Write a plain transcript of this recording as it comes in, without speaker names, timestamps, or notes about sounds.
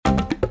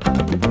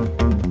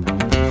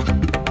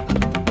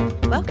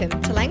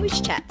welcome to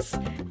Language Chats.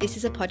 This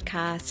is a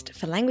podcast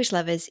for language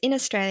lovers in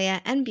Australia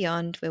and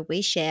beyond where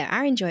we share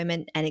our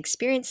enjoyment and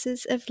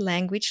experiences of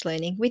language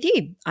learning with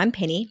you. I'm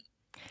Penny.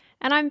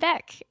 And I'm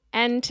Beck.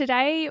 And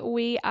today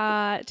we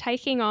are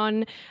taking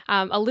on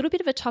a little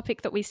bit of a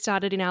topic that we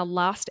started in our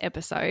last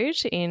episode,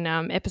 in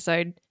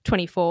episode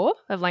 24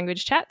 of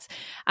Language Chats.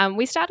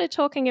 We started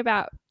talking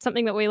about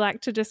something that we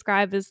like to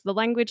describe as the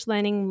language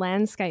learning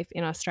landscape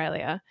in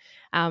Australia.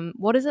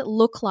 What does it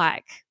look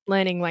like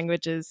learning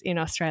languages in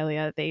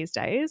Australia these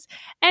days?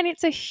 And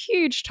it's a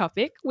huge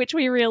topic, which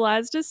we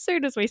realised as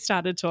soon as we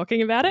started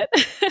talking about it.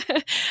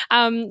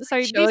 So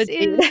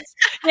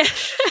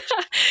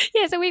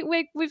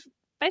we've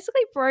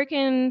basically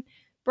broken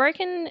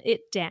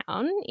it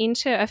down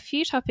into a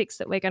few topics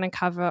that we're going to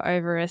cover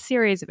over a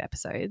series of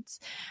episodes.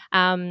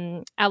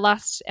 Our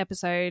last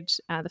episode,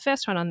 the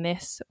first one on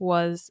this,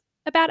 was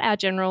about our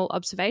general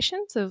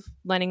observations of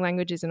learning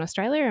languages in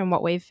Australia and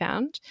what we've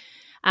found.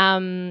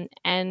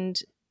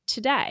 And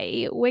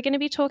today we're going to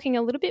be talking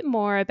a little bit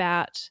more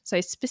about,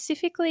 so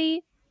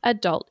specifically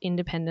adult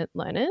independent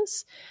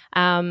learners,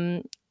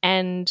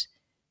 and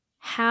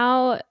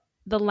how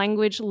the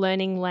language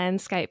learning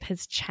landscape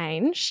has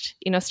changed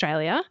in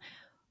Australia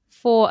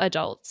for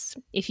adults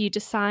if you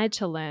decide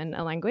to learn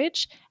a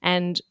language,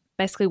 and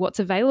basically what's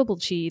available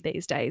to you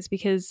these days.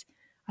 Because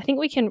I think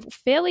we can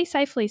fairly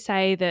safely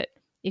say that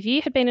if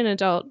you had been an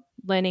adult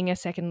learning a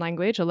second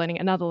language or learning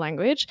another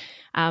language,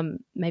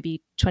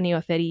 maybe 20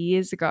 or 30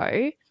 years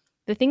ago,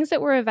 the things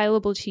that were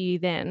available to you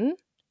then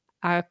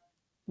are,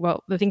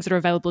 well, the things that are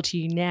available to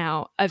you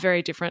now are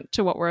very different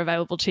to what were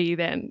available to you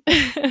then.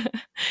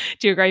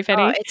 Do you agree,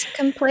 Penny? It's a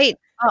complete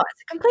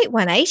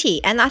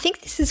 180. And I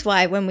think this is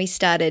why when we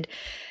started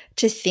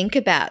to think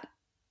about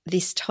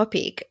this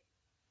topic,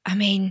 I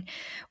mean,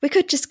 we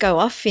could just go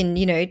off in,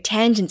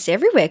 tangents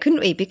everywhere, couldn't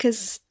we?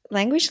 Because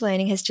language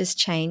learning has just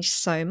changed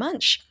so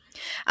much.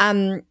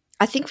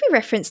 I think we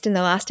referenced in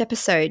the last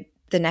episode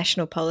the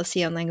national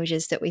policy on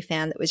languages that we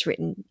found that was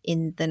written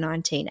in the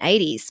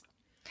 1980s.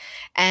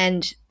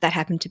 And that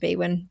happened to be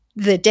when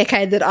the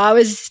decade that I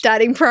was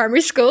starting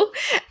primary school.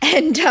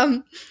 And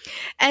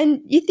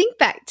you think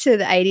back to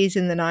the 80s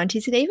and the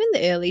 90s and even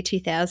the early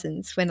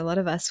 2000s when a lot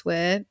of us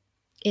were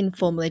in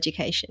formal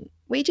education.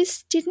 We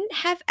just didn't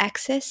have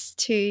access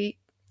to,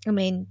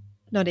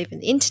 not even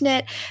the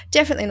internet,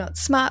 definitely not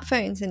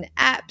smartphones and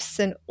apps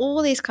and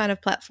all these kind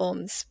of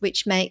platforms,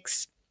 which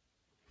makes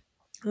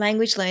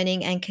language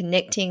learning and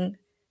connecting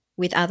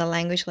with other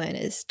language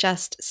learners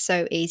just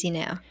so easy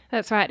now.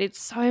 That's right.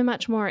 It's so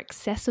much more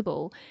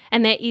accessible,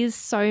 and there is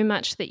so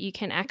much that you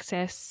can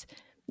access.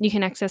 You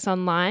can access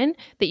online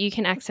that you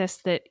can access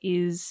that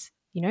is,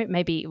 it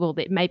may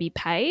be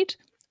paid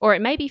or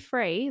it may be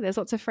free. There's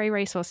lots of free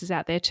resources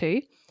out there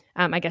too.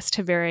 I guess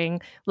to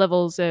varying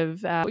levels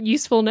of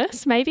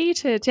usefulness, maybe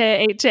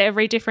to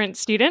every different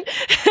student.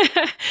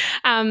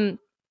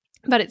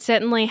 But it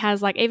certainly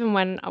has, like, even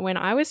when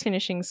I was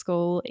finishing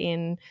school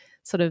in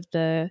sort of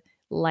the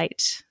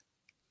late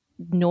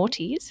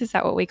noughties, is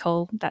that what we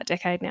call that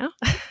decade now?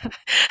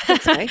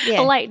 So, yeah.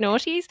 The late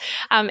noughties.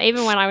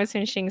 Even when I was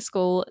finishing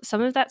school,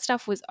 some of that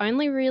stuff was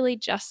only really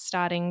just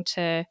starting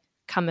to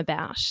come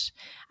about.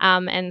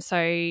 And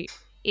so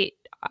it,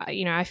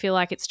 I feel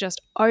like it's just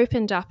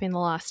opened up in the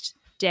last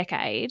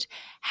decade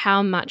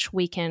how much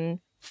we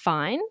can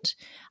find.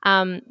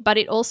 But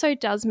it also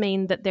does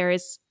mean that there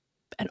is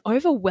an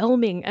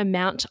overwhelming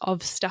amount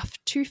of stuff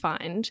to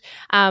find,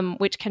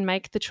 which can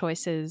make the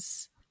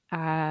choices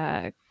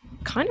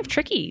kind of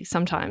tricky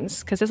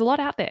sometimes because there's a lot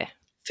out there.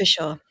 For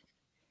sure.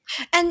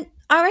 And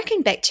I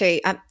reckon back to,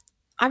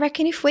 I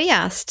reckon if we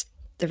asked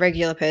the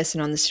regular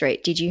person on the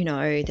street, did you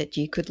know that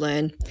you could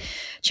learn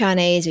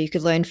Chinese or you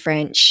could learn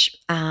French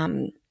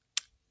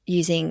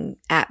using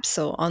apps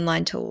or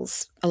online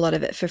tools, a lot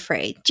of it for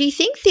free, do you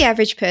think the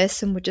average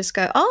person would just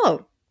go,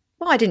 oh,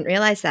 well, I didn't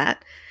realise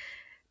that?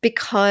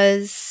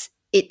 Because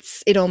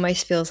it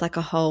almost feels like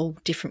a whole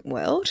different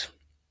world.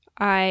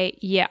 I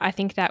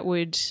think that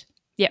would,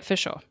 for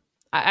sure.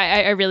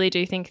 I really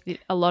do think that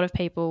a lot of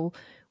people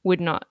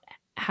would not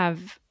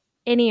have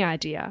any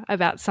idea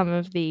about some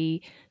of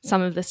the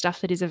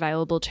stuff that is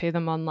available to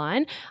them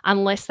online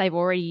unless they've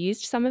already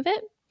used some of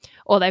it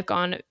or they've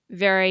gone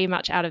very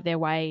much out of their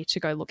way to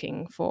go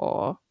looking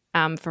for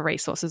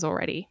resources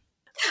already.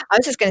 I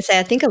was just going to say,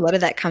 I think a lot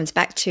of that comes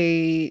back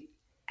to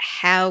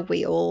how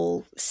we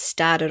all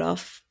started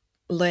off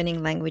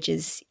learning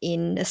languages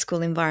in a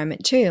school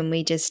environment too, and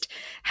we just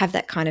have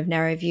that kind of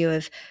narrow view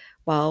of,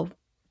 well,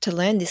 to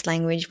learn this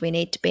language we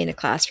need to be in a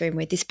classroom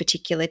with this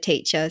particular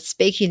teacher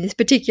speaking this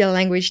particular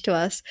language to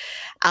us,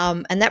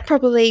 and that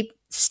probably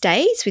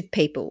stays with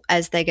people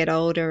as they get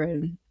older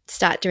and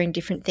start doing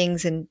different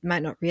things and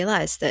might not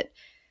realise that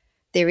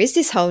there is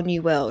this whole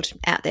new world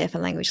out there for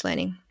language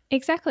learning.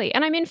 Exactly.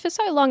 And for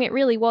so long it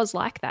really was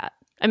like that.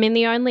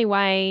 The only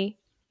way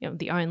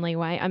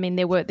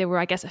there were,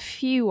 I guess, a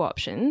few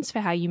options for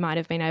how you might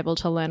have been able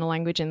to learn a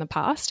language in the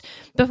past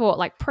before,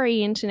 like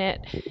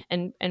pre-internet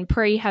and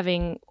pre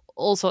having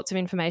all sorts of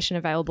information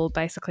available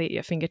basically at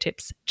your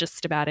fingertips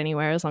just about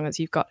anywhere as long as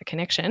you've got a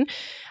connection,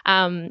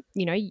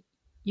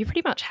 you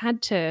pretty much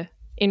had to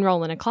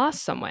enroll in a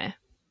class somewhere.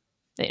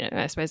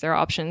 I suppose there are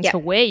options for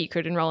where you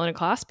could enroll in a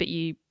class, but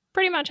you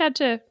pretty much had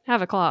to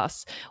have a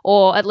class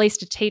or at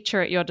least a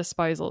teacher at your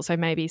disposal. So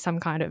maybe some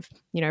kind of,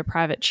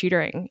 private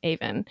tutoring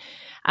even.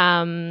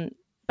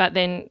 But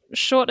then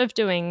short of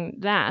doing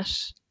that,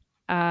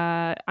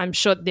 I'm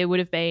sure there would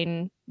have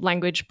been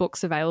language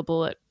books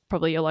available at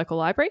probably your local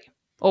library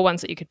or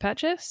ones that you could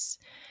purchase.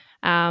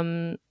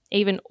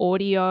 Even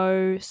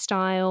audio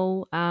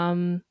style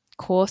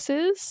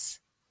courses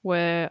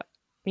were,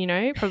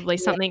 probably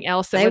something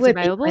else that was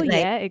available.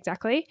 Yeah,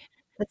 exactly.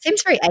 That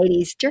seems very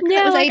 80s. Do you reckon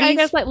that was 80s? I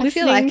guess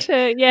listening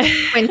to,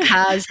 when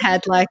cars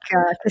had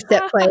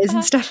cassette players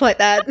and stuff like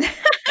that.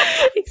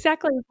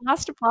 Exactly.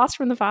 Blast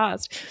from the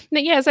past.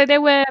 But yeah, so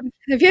there were...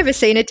 Have you ever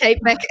seen a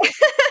tape back?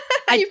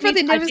 You've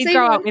probably never seen one. I did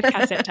grow up with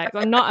cassette tapes.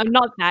 I'm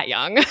not that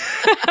young.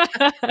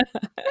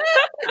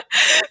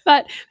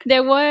 But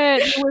there were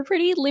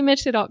pretty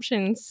limited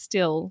options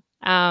still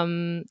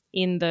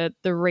in the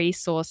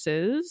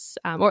resources,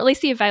 or at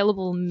least the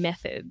available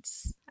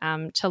methods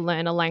to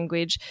learn a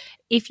language.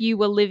 If you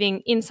were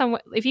living in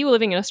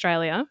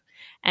Australia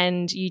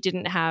and you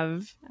didn't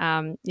have,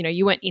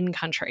 you weren't in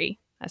country,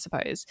 I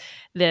suppose,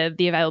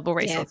 the available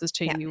resources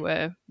to you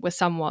were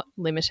somewhat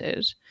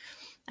limited.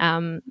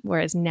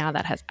 Whereas now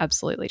that has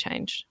absolutely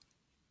changed.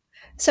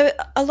 So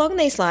along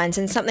these lines,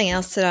 and something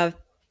else that I've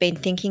been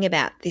thinking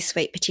about this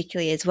week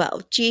particularly as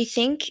well, do you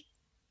think,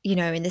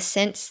 in the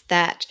sense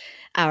that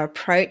our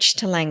approach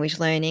to language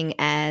learning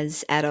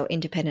as adult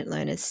independent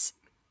learners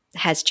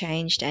has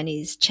changed and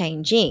is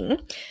changing,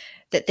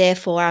 that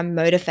therefore our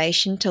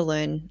motivation to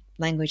learn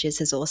languages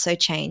has also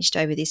changed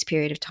over this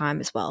period of time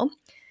as well?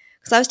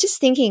 Because I was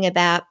just thinking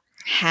about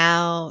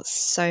how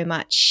so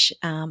much,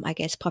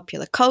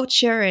 popular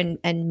culture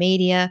and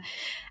media,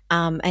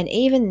 and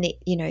even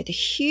the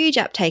huge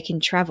uptake in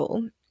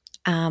travel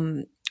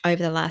over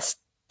the last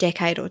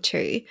decade or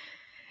two.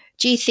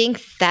 Do you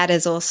think that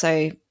has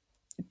also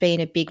been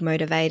a big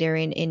motivator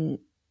in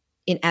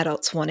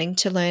adults wanting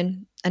to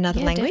learn another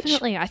language?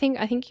 Definitely. I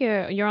think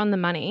you're on the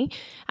money.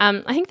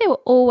 I think there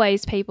were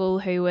always people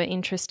who were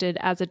interested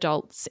as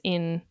adults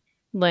in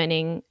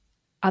learning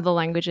other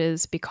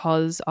languages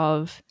because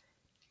of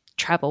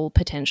travel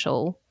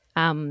potential,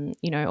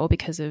 or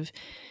because of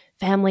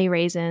family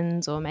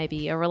reasons, or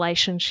maybe a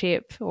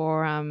relationship,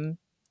 or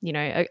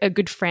a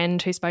good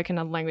friend who spoke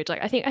another language.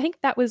 I think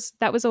that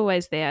was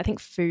always there. I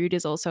think food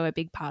is also a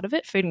big part of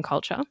it, food and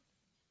culture.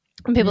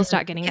 When people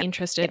start getting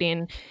interested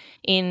in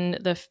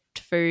the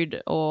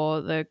food or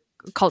the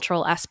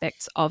cultural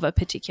aspects of a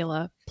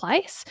particular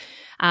place,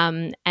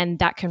 and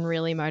that can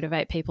really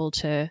motivate people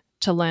to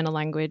learn a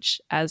language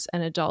as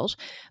an adult.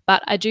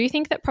 But I do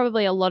think that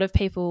probably a lot of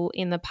people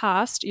in the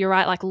past, you're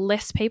right,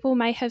 less people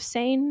may have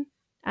seen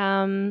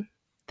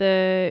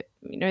the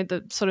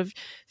sort of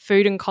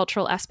food and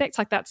cultural aspects.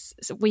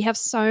 We have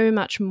so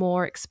much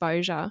more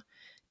exposure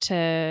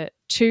to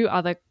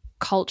other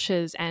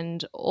cultures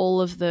and all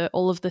of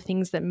the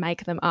things that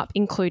make them up,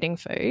 including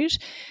food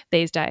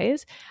these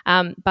days.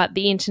 But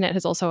the internet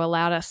has also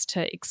allowed us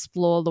to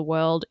explore the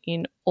world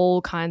in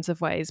all kinds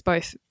of ways,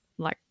 both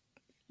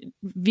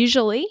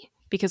visually,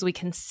 because we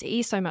can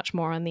see so much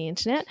more on the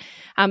internet,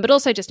 but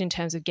also just in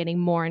terms of getting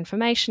more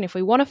information. If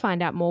we want to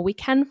find out more, we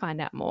can find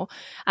out more.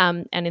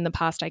 And in the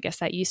past, I guess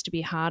that used to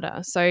be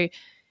harder. So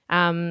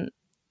I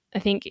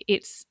think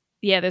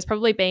there's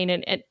probably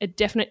been a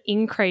definite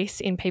increase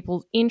in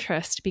people's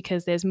interest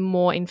because there's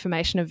more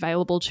information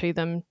available to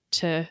them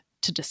to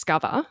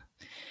discover.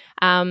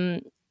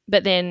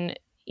 But then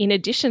in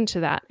addition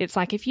to that, it's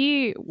like if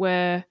you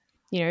were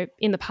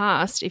in the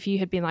past, if you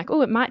had been like,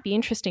 oh, it might be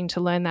interesting to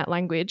learn that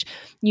language,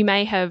 you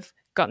may have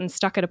gotten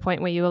stuck at a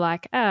point where you were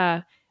like,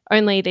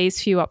 only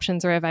these few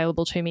options are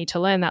available to me to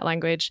learn that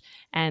language,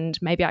 and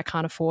maybe I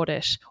can't afford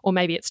it, or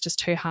maybe it's just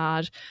too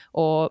hard,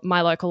 or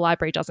my local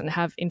library doesn't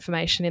have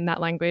information in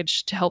that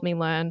language to help me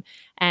learn.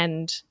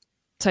 And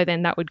so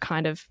then that would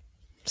kind of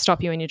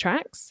stop you in your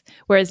tracks.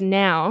 Whereas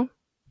now,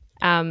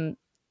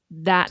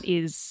 that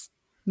is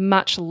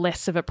much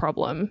less of a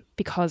problem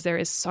because there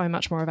is so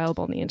much more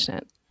available on the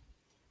internet.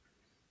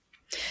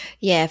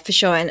 Yeah, for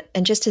sure.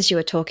 And just as you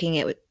were talking,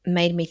 it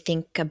made me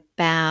think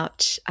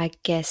about, I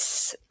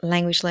guess,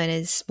 language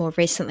learners more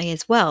recently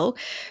as well,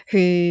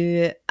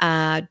 who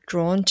are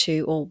drawn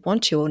to or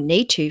want to or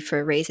need to, for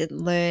a reason,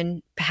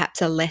 learn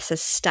perhaps a lesser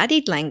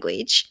studied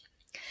language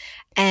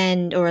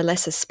or a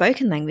lesser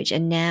spoken language.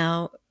 And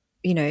now,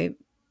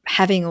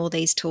 having all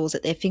these tools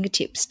at their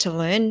fingertips to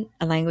learn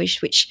a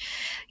language which,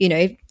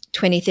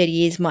 20, 30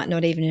 years might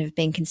not even have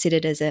been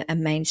considered as a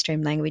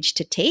mainstream language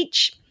to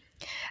teach.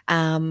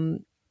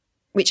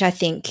 Which I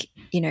think,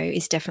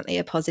 is definitely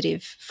a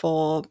positive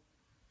for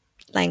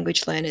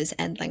language learners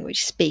and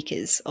language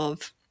speakers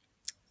of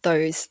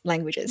those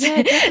languages.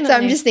 Yeah, so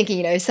I'm just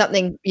thinking,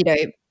 something,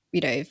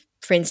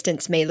 for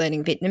instance, me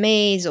learning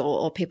Vietnamese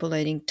or people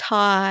learning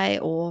Thai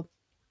or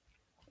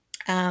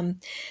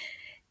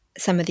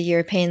some of the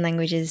European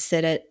languages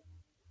that are,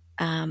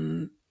 I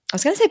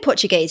was going to say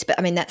Portuguese, but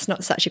I mean, that's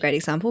not such a great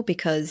example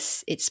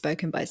because it's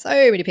spoken by so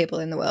many people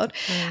in the world.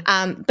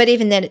 But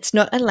even then, it's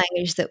not a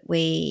language that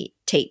we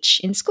teach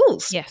in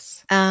schools.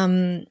 Yes.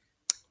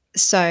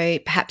 So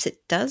perhaps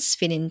it does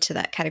fit into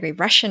that category.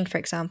 Russian, for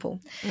example.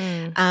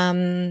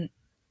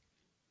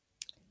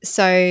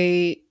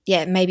 So,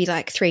 yeah, maybe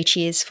like 3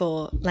 cheers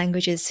for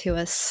languages who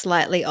are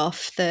slightly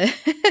off the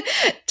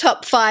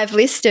top 5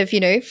 list of,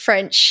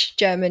 French,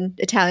 German,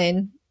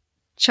 Italian,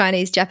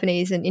 Chinese,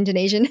 Japanese, and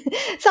Indonesian,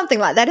 something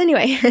like that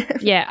anyway.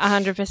 Yeah,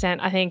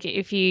 100%. I think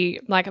if you,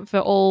 like,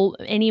 for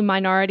any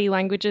minority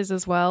languages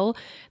as well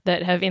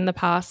that have in the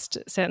past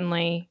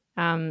certainly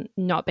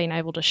not been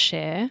able to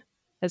share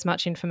as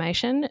much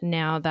information,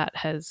 now that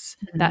has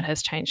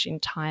changed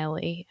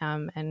entirely,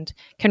 and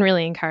can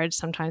really encourage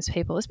sometimes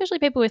people, especially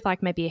people with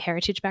like maybe a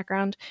heritage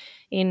background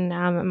in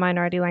a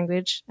minority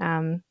language,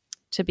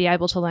 to be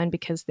able to learn,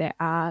 because there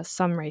are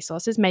some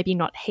resources, maybe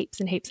not heaps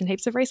and heaps and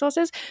heaps of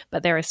resources,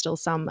 but there are still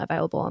some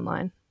available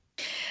online.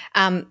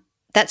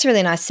 That's a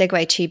really nice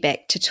segue too,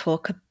 Beck, to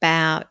talk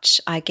about,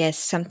 I guess,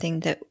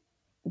 something that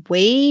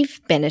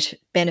we've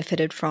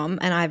benefited from,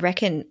 and I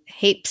reckon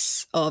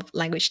heaps of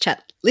Language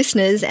Chat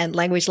listeners and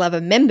Language Lover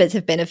members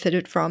have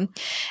benefited from,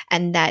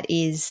 and that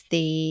is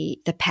the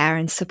power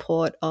and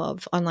support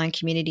of online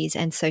communities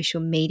and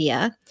social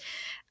media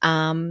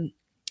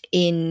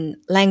in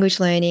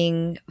language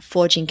learning,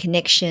 forging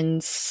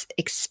connections,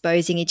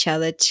 exposing each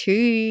other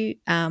to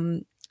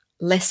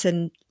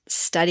lesson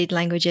studied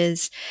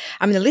languages.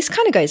 I mean, the list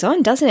kind of goes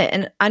on, doesn't it?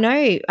 And I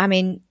know, I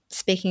mean,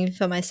 speaking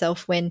for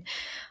myself, when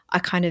I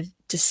kind of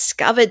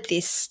discovered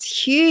this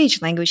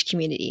huge language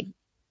community,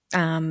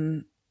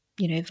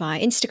 via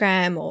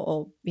Instagram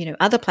or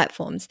other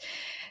platforms,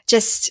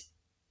 just,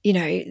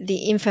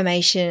 the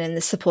information and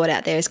the support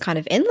out there is kind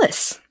of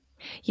endless.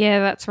 Yeah,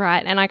 that's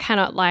right. And I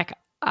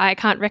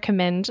can't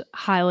recommend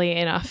highly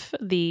enough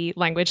the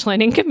language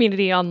learning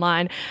community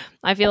online.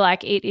 I feel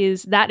like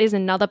that is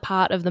another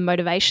part of the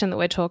motivation that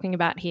we're talking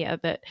about here,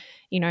 that,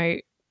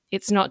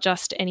 it's not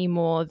just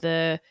anymore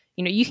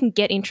you can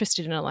get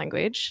interested in a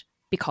language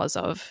because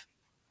of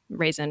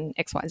reason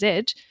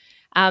XYZ,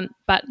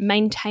 but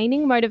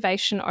maintaining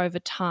motivation over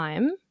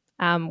time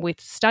with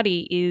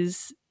study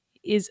is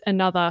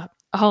a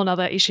whole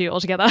other issue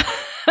altogether.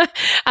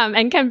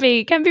 And can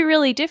be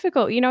really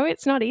difficult.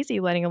 It's not easy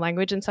learning a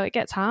language, and so it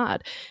gets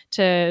hard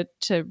to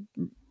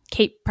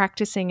keep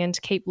practicing and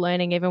to keep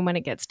learning even when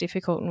it gets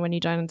difficult and when you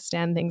don't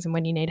understand things and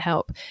when you need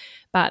help.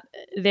 But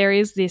there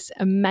is this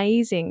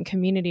amazing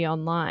community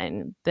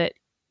online that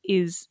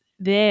is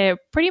there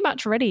pretty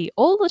much ready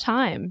all the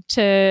time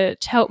to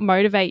help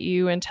motivate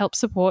you and to help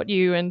support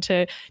you and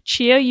to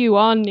cheer you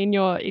on in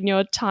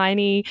your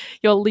tiny,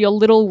 your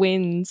little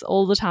wins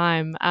all the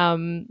time.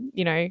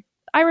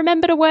 I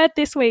remembered a word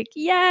this week,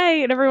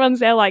 yay, and everyone's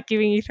there like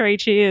giving you 3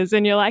 cheers,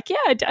 and you're like,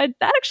 yeah,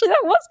 that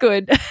was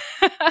good.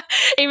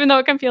 Even though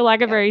it can feel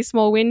like a very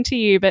small win to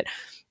you, but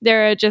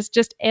there are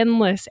just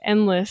endless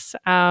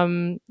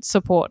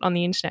support on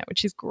the internet,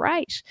 which is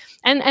great.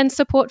 And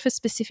support for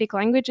specific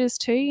languages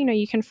too.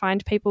 You can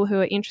find people who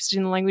are interested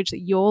in the language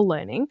that you're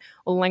learning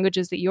or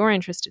languages that you're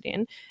interested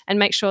in, and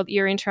make sure that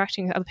you're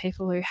interacting with other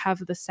people who have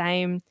the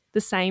same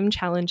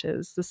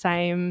challenges, the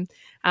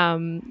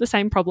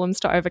same problems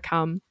to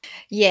overcome.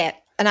 Yeah.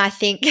 And I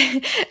think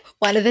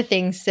one of the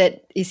things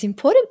that is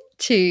important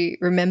to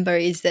remember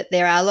is that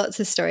there are lots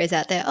of stories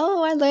out there.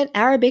 Oh, I learned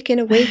Arabic in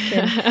a week,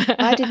 and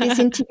I did this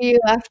interview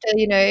after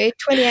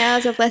 20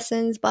 hours of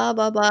lessons, blah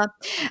blah blah.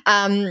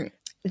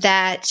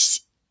 That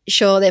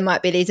sure, there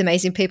might be these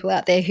amazing people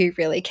out there who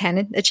really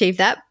can achieve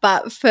that,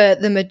 but for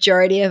the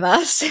majority of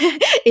us,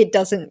 it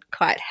doesn't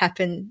quite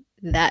happen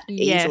that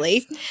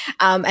easily.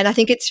 And I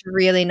think it's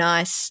really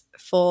nice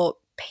for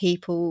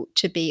people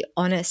to be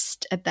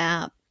honest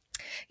about,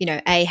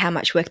 A, how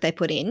much work they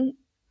put in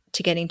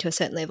to getting to a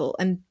certain level,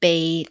 and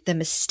B, the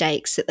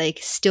mistakes that they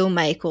still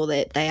make or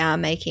that they are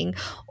making,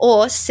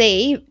 or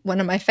C, one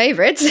of my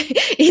favorites,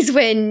 is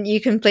when you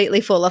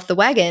completely fall off the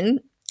wagon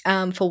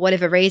for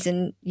whatever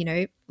reason.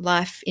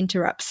 Life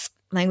interrupts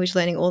language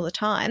learning all the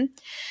time,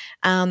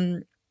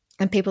 and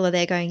people are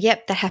there going,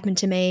 yep, that happened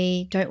to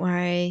me, don't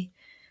worry,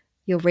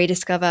 you'll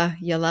rediscover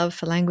your love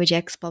for language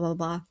X, blah blah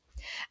blah.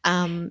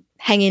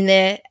 Hang in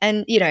there.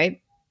 And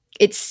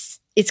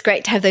it's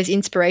great to have those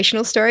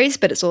inspirational stories,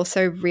 but it's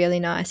also really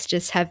nice to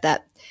just have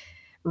that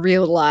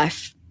real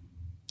life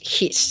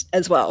hit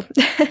as well.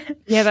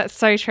 Yeah, that's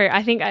so true.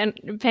 I think,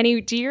 and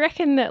Penny, do you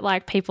reckon that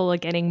like people are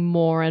getting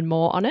more and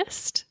more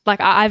honest? Like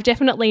I've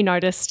definitely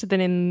noticed that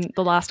in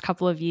the last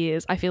couple of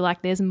years, I feel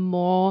like there's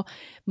more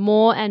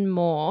and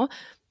more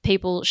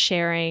people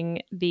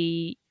sharing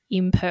the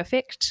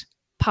imperfect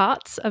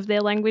parts of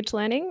their language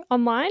learning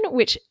online,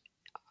 which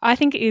I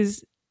think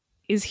is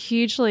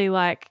hugely,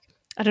 like,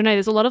 I don't know,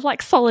 there's a lot of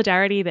like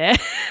solidarity there.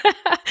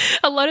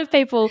 A lot of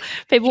people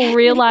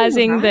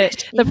realizing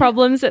that the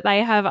problems that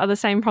they have are the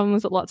same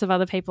problems that lots of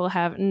other people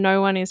have.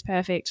 No one is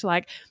perfect.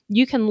 Like,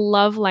 you can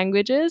love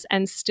languages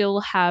and still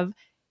have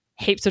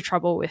heaps of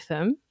trouble with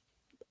them.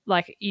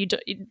 like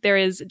there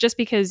is, just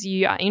because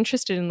you are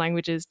interested in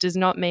languages does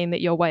not mean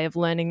that your way of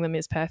learning them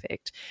is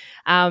perfect.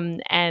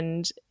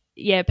 And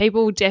yeah,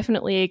 people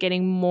definitely are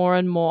getting more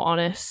and more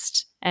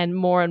honest and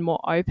more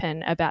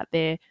open about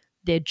their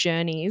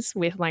journeys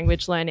with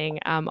language learning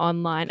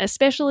online,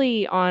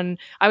 especially on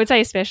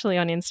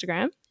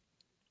Instagram,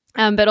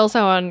 but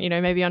also on,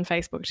 maybe on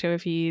Facebook too,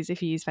 if you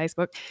use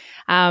Facebook.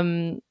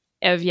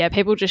 Of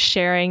people just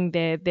sharing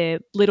their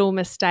little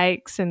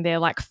mistakes and their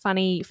like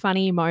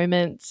funny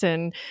moments,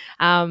 and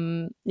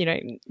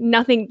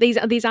nothing.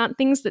 These aren't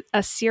things that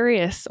are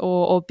serious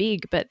or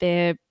big, but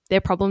they're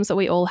problems that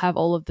we all have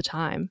all of the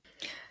time.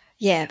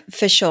 Yeah,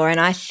 for sure. And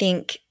I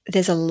think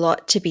there's a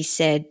lot to be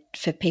said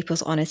for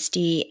people's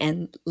honesty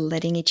and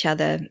letting each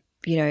other,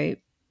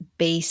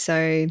 be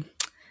so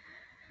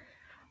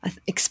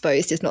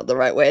exposed is not the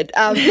right word.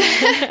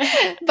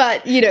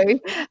 But,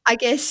 I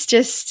guess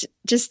just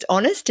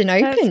honest and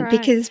open, right.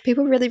 because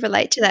people really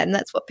relate to that, and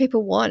that's what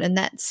people want. And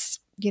that's,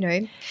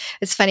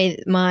 it's funny.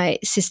 My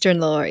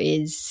sister-in-law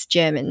is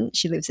German.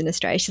 She lives in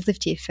Australia. She's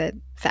lived here for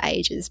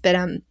ages. But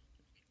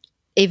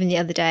even the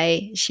other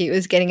day, she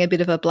was getting a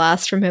bit of a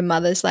blast from her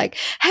mother's like,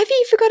 have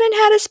you forgotten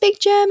how to speak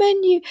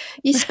German? You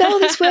spell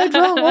this word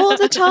wrong all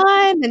the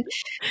time.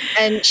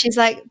 And she's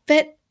like,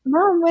 but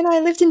Mom, when I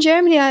lived in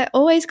Germany, I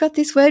always got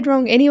this word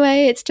wrong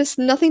anyway. It's just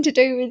nothing to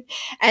do with,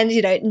 and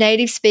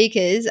native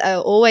speakers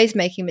are always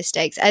making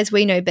mistakes. As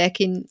we know,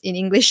 back in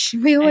English,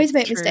 we always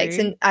make mistakes.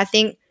 And I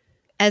think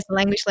as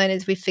language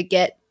learners, we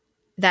forget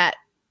that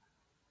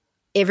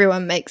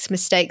everyone makes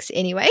mistakes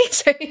anyway,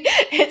 so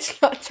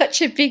it's not such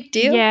a big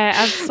deal. Yeah,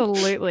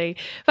 absolutely.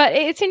 But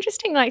it's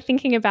interesting, like,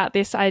 thinking about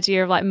this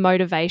idea of like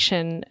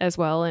motivation as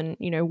well, and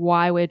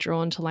why we're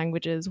drawn to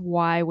languages,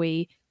 why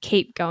we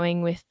keep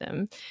going with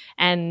them,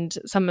 and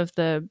some of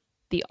the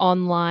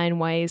online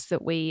ways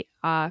that we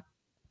are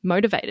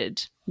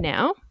motivated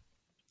now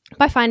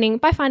by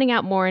finding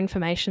out more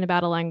information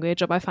about a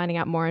language, or by finding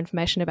out more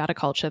information about a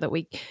culture that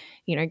we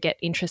get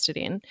interested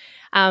in.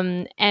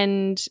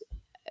 And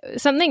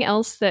something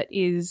else that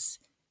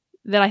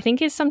I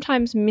think is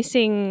sometimes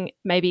missing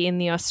maybe in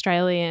the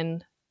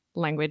Australian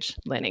language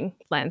learning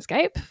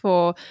landscape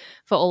for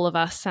all of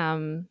us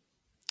sort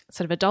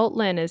of adult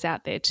learners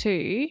out there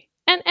too,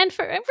 and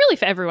for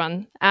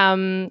everyone,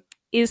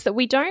 is that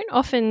we don't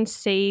often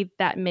see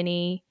that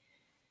many.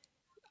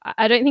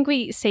 I don't think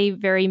we see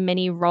very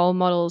many role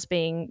models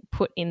being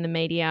put in the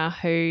media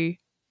who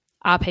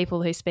are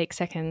people who speak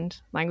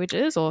second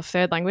languages or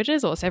third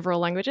languages or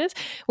several languages.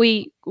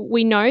 We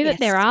know that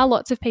there are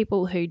lots of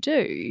people who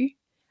do,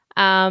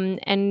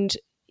 and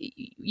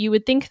you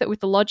would think that with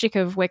the logic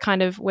of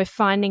we're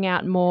finding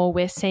out more,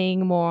 we're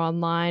seeing more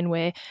online,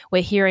 we're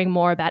hearing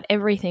more about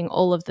everything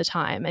all of the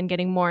time and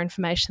getting more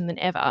information than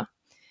ever.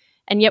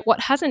 And yet what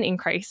hasn't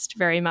increased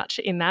very much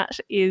in that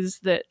is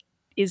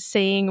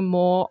seeing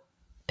more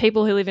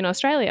people who live in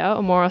Australia,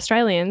 or more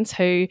Australians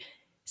who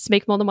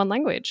speak more than one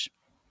language.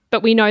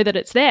 But we know that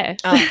it's there.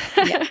 Oh,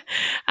 yeah.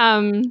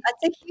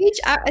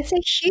 It's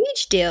a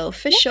huge deal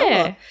for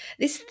sure.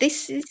 This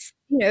is,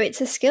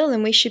 it's a skill,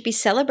 and we should be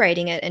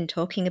celebrating it and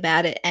talking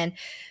about it and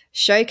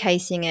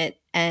showcasing it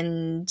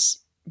and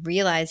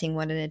realizing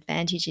what an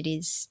advantage it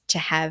is to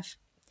have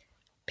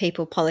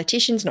people,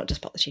 politicians, not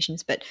just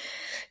politicians, but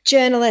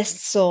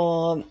journalists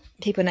or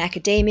people in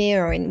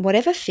academia or in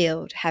whatever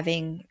field,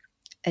 having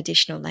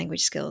additional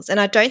language skills. And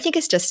I don't think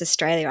it's just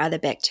Australia either,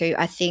 Beck, too.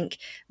 I think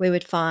we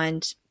would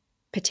find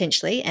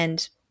potentially,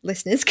 and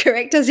listeners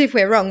correct us if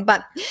we're wrong,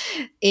 but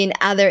in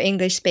other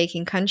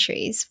English-speaking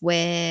countries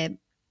where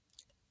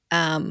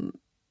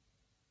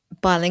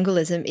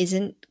bilingualism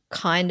isn't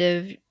kind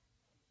of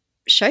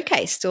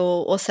showcased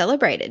or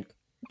celebrated.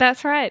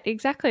 That's right,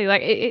 exactly.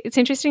 Like, it's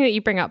interesting that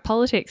you bring up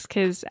politics,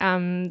 because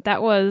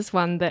that was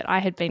one that I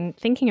had been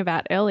thinking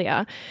about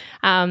earlier,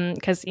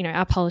 because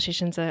our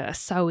politicians are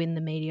so in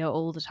the media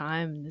all the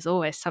time. There's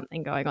always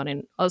something going on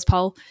in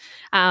Ozpol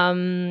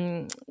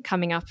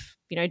coming up,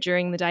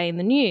 during the day in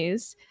the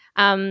news.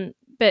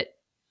 But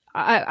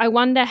I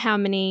wonder how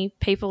many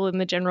people in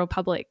the general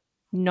public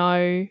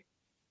know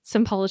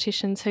some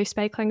politicians who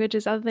speak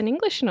languages other than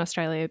English in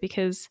Australia,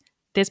 because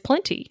there's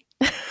plenty.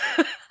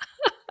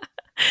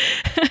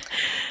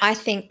 I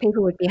think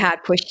people would be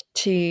hard pushed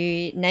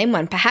to name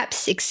one,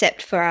 perhaps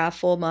except for our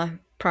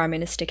former Prime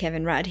Minister,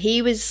 Kevin Rudd.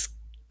 He was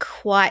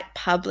quite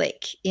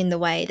public in the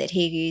way that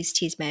he used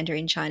his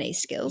Mandarin Chinese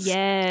skills.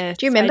 Yes.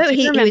 Do you remember?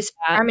 He was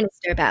Prime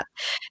Minister about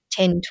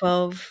 10,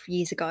 12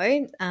 years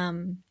ago.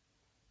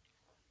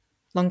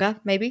 Longer,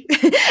 maybe.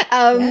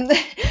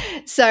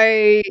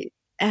 So,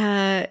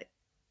 and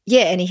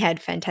he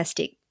had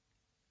fantastic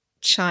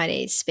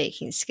Chinese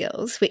speaking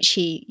skills, which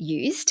he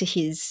used to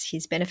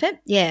his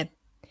benefit. Yeah.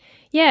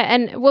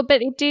 Yeah,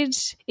 but it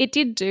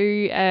did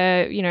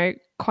do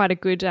quite a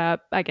good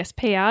I guess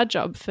PR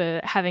job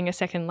for having a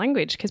second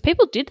language, because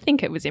people did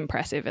think it was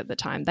impressive at the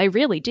time. They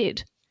really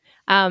did.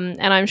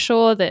 And I'm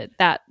sure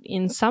that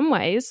in some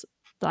ways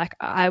Like,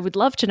 I would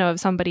love to know of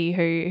somebody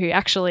who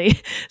actually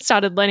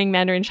started learning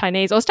Mandarin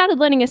Chinese or started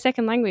learning a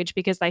second language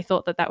because they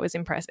thought that was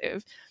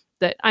impressive.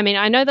 That, I mean,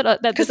 I know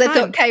that because they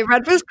thought K.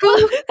 Rudd was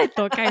cool. They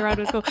thought K. Rudd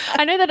was cool.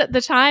 I know that at the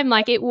time,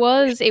 like, it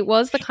was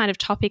the kind of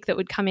topic that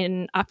would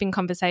come up in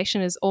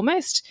conversation as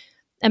almost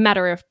a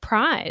matter of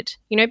pride.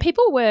 You know,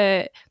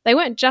 they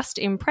weren't just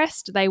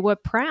impressed, they were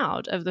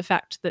proud of the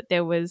fact that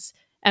there was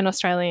an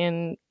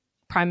Australian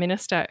Prime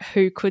Minister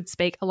who could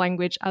speak a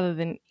language other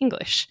than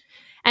English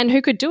and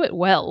who could do it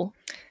well,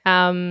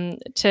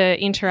 to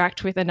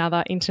interact with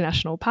another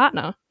international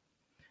partner.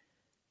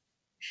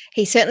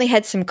 He certainly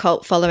had some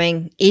cult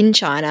following in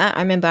China.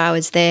 I remember I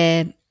was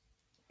there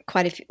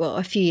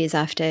a few years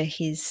after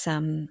his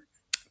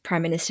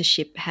prime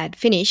ministership had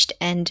finished,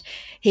 and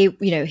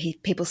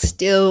people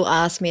still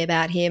asked me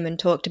about him and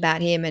talked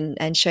about him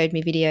and showed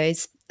me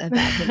videos about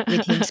him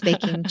with him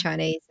speaking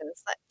Chinese, and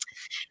it's like,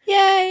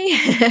 yay!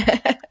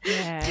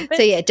 Yeah.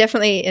 So yeah,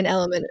 definitely an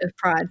element of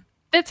pride.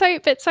 But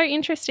so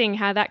interesting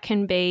how that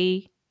can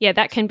be. Yeah,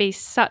 that can be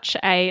such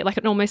an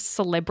almost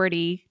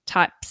celebrity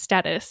type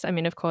status. I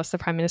mean, of course, the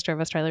Prime Minister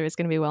of Australia is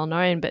going to be well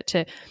known, but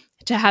to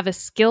have a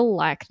skill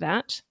like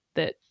that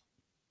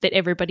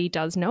everybody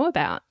does know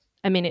about.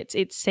 I mean,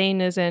 it's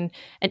seen as an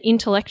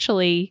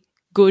intellectually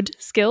good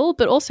skill,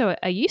 but also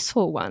a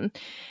useful one.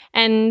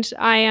 And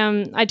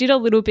I did a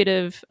little bit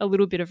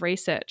of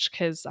research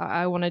because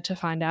I wanted to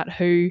find out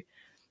who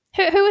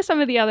are some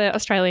of the other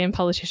Australian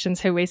politicians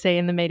who we see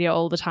in the media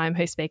all the time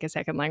who speak a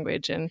second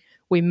language, and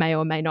we may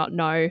or may not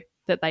know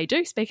that they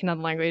do speak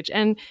another language.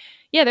 And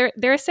yeah,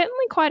 there are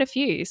certainly quite a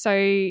few. So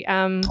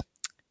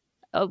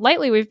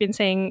lately we've been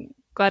seeing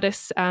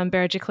Gladys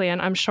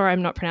Berejiklian. I'm sure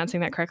I'm not pronouncing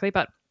that correctly,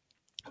 but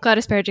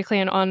Gladys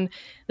Berejiklian on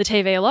the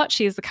TV a lot.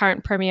 She is the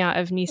current Premier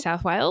of New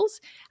South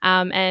Wales,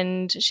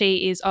 and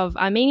she is of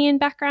Armenian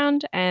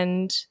background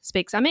and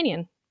speaks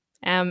Armenian.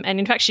 And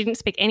in fact, she didn't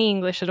speak any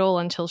English at all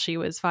until she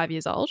was 5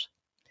 years old.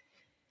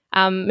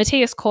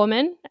 Matthias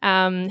Cormann,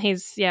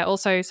 he's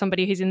also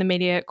somebody who's in the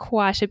media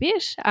quite a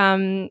bit,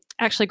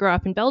 actually grew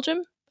up in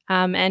Belgium,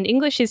 and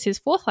English is his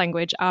fourth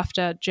language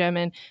after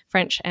German,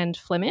 French and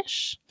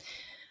Flemish.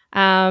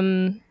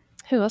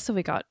 Who else have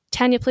we got?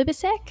 Tanya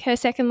Plibersek, her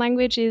second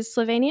language is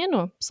Slovenian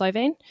or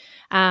Slovene,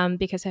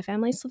 because her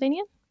family's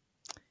Slovenian.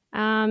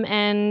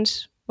 And,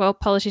 well,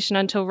 politician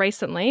until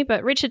recently,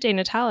 but Richard Di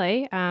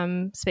Natale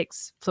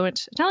speaks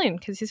fluent Italian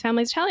because his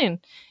family's Italian.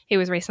 He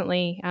was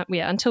recently,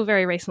 until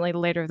very recently, the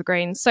leader of the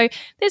Greens. So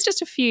there's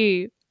just a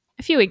few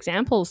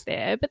examples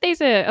there, but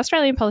these are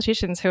Australian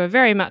politicians who are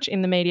very much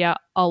in the media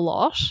a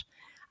lot,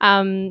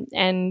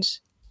 and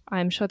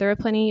I'm sure there are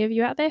plenty of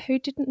you out there who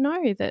didn't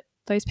know that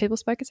those people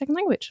spoke a second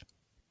language.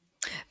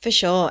 For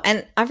sure.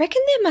 And I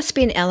reckon there must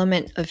be an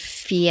element of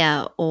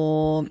fear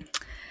or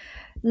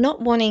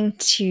not wanting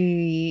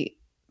to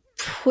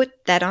put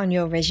that on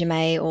your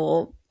resume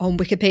or on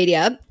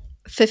Wikipedia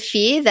for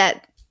fear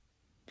that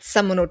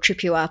someone will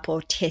trip you up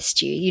or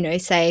test you,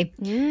 say,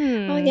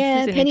 oh,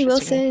 yeah, Penny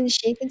Wilson,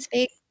 she can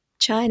speak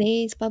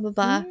Chinese, blah, blah,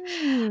 blah.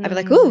 I'd be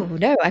like, oh,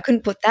 no, I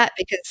couldn't put that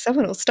because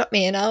someone will stop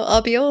me and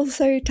I'll be all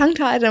so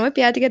tongue-tied and I won't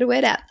be able to get a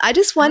word out. I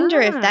just wonder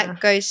if that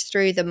goes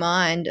through the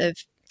mind of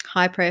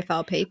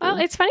high-profile people. Well,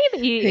 it's funny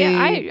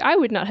that I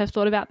would not have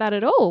thought about that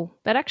at all.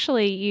 But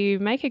actually, you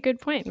make a good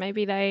point.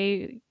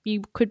 Maybe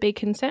you could be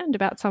concerned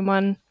about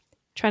someone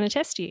trying to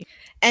test you.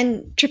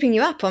 And tripping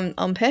you up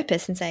on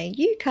purpose and saying,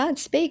 you can't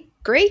speak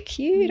Greek,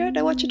 you don't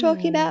know what you're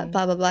talking about,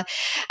 blah, blah, blah.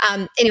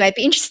 Anyway, it'd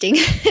be interesting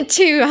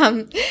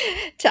to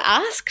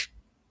ask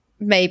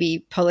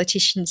maybe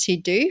politicians who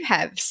do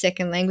have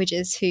second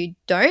languages who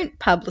don't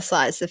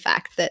publicise the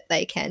fact that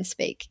they can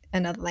speak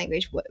another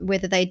language,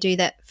 whether they do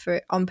that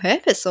on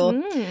purpose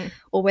or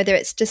whether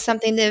it's just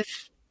something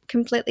they've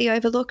completely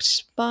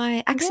overlooked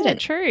by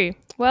accident. Yeah, true.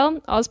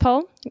 Well,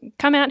 Ozpol,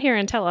 come out here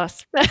and tell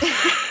us.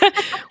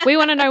 We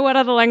want to know what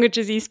other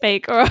languages you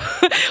speak, or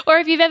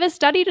if you've ever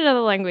studied another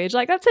language.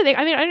 Like, that's the thing.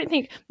 I mean, I don't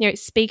think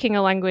speaking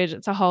a language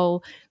that's a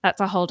whole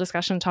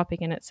discussion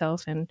topic in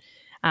itself. And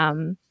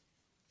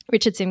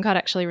Richard Simcott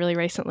actually really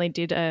recently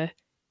did a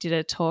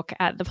talk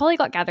at the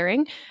Polyglot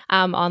Gathering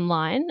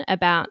online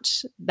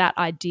about that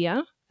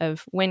idea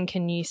of when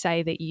can you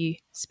say that you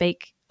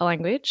speak a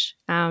language,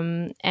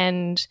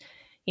 and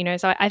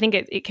so I think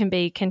it can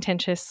be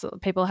contentious.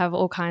 People have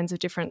all kinds of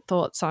different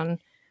thoughts on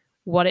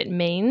what it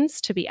means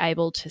to be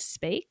able to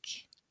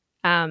speak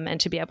and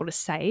to be able to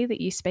say that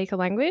you speak a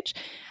language.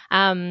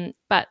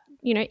 But,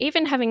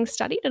 even having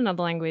studied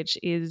another language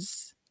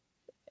is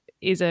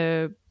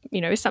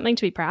something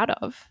to be proud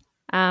of.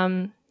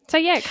 So,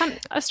 yeah,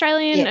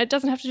 Australian, yeah. It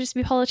doesn't have to just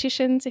be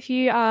politicians. If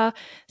you are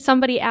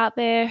somebody out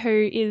there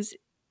who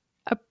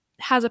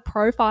has a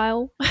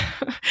profile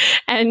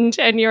and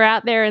you're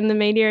out there in the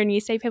media and you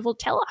see people,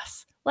 tell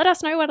us. Let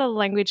us know what other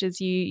languages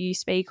you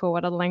speak or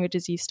what other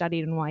languages you've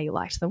studied and why you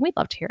liked them. We'd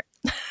love to hear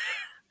it.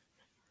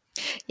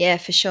 Yeah,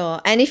 for sure.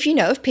 And if you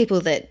know of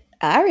people that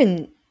are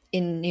in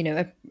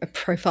a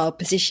profile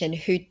position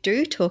who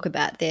do talk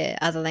about their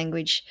other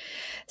language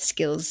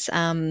skills,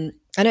 I know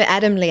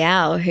Adam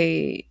Liao,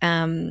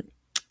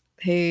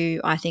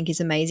 who I think is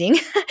amazing,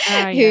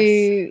 Yes.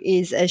 who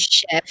is a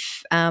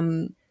chef.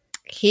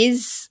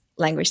 His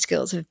language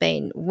skills have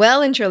been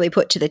well and truly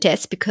put to the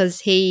test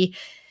because he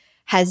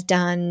has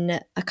done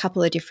a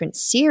couple of different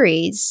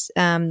series,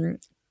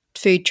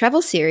 food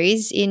travel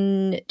series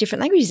in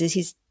different languages.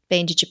 He's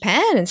been to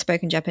Japan and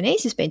spoken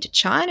Japanese. He's been to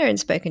China and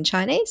spoken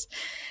Chinese.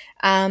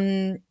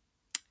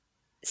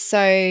 So,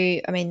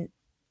 I mean,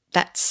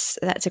 that's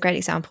a great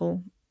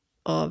example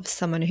of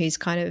someone who's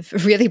kind of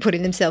really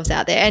putting themselves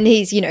out there. And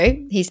he's,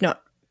 he's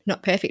not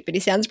perfect, but he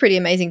sounds pretty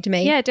amazing to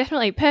me. Yeah,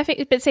 definitely.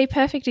 Perfect. But see,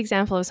 perfect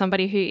example of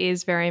somebody who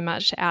is very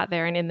much out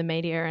there and in the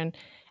media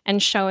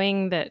and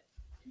showing that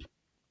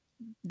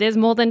there's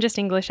more than just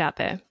English out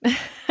there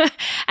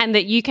and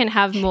that you can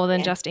have more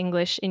than just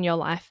English in your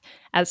life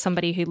as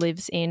somebody who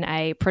lives in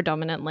a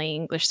predominantly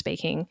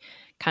English-speaking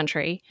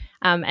country.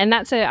 And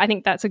I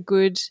think that's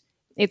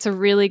it's a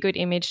really good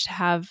image to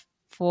have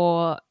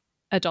for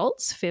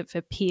adults,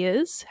 for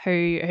peers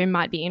who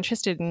might be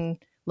interested in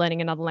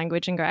learning another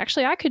language and go,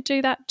 actually, I could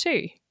do that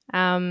too.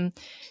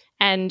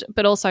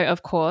 But also,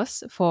 of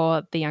course,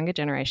 for the younger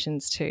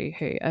generations too,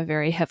 who are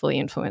very heavily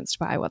influenced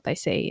by what they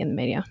see in the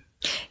media.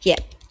 Yeah,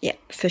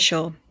 for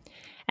sure.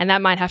 And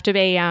that might have to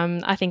be,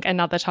 I think,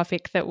 another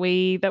topic that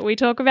we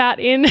talk about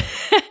in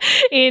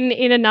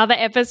in another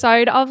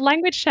episode of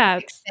Language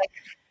Chats.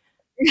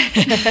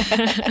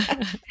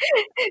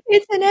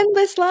 It's an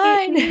endless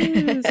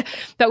line.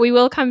 But we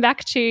will come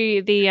back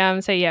to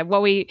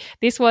the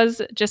this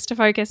was just to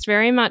focus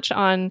very much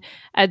on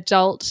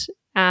adult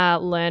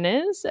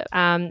learners,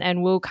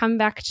 and we'll come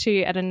back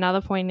to at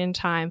another point in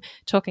time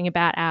talking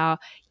about our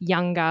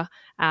younger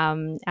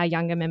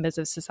members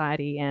of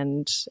society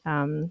and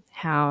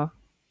how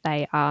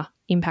they are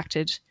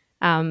impacted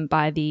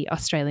by the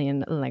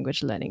Australian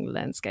language learning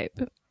landscape.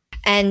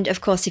 And of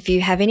course, if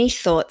you have any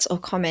thoughts or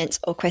comments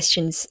or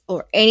questions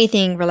or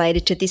anything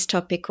related to this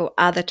topic or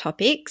other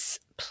topics,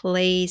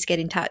 please get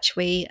in touch.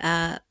 We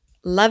are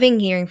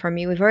loving hearing from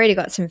you. We've already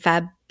got some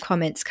fab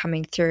comments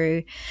coming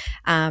through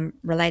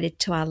related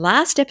to our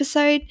last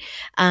episode.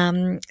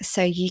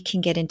 So you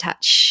can get in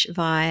touch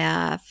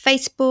via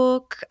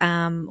Facebook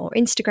or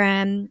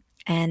Instagram,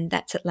 and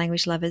that's at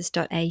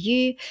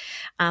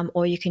languagelovers.au,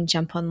 or you can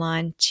jump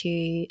online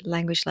to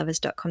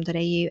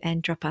languagelovers.com.au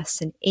and drop us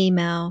an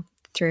email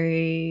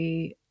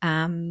through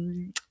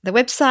the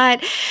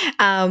website,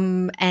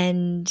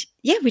 and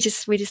we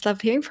just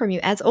love hearing from you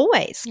as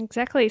always.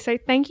 Exactly. So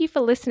thank you for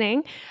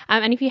listening,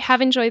 and if you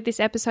have enjoyed this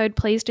episode,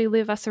 please do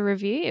leave us a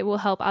review. It will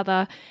help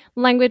other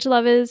language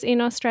lovers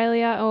in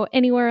Australia or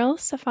anywhere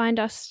else to find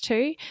us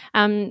too.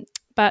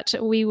 But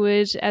we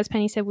would, as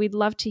Penny said, we'd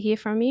love to hear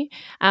from you,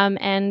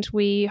 and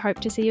we hope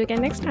to see you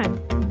again next time.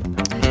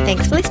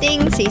 Thanks for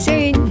listening. See you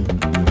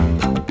soon.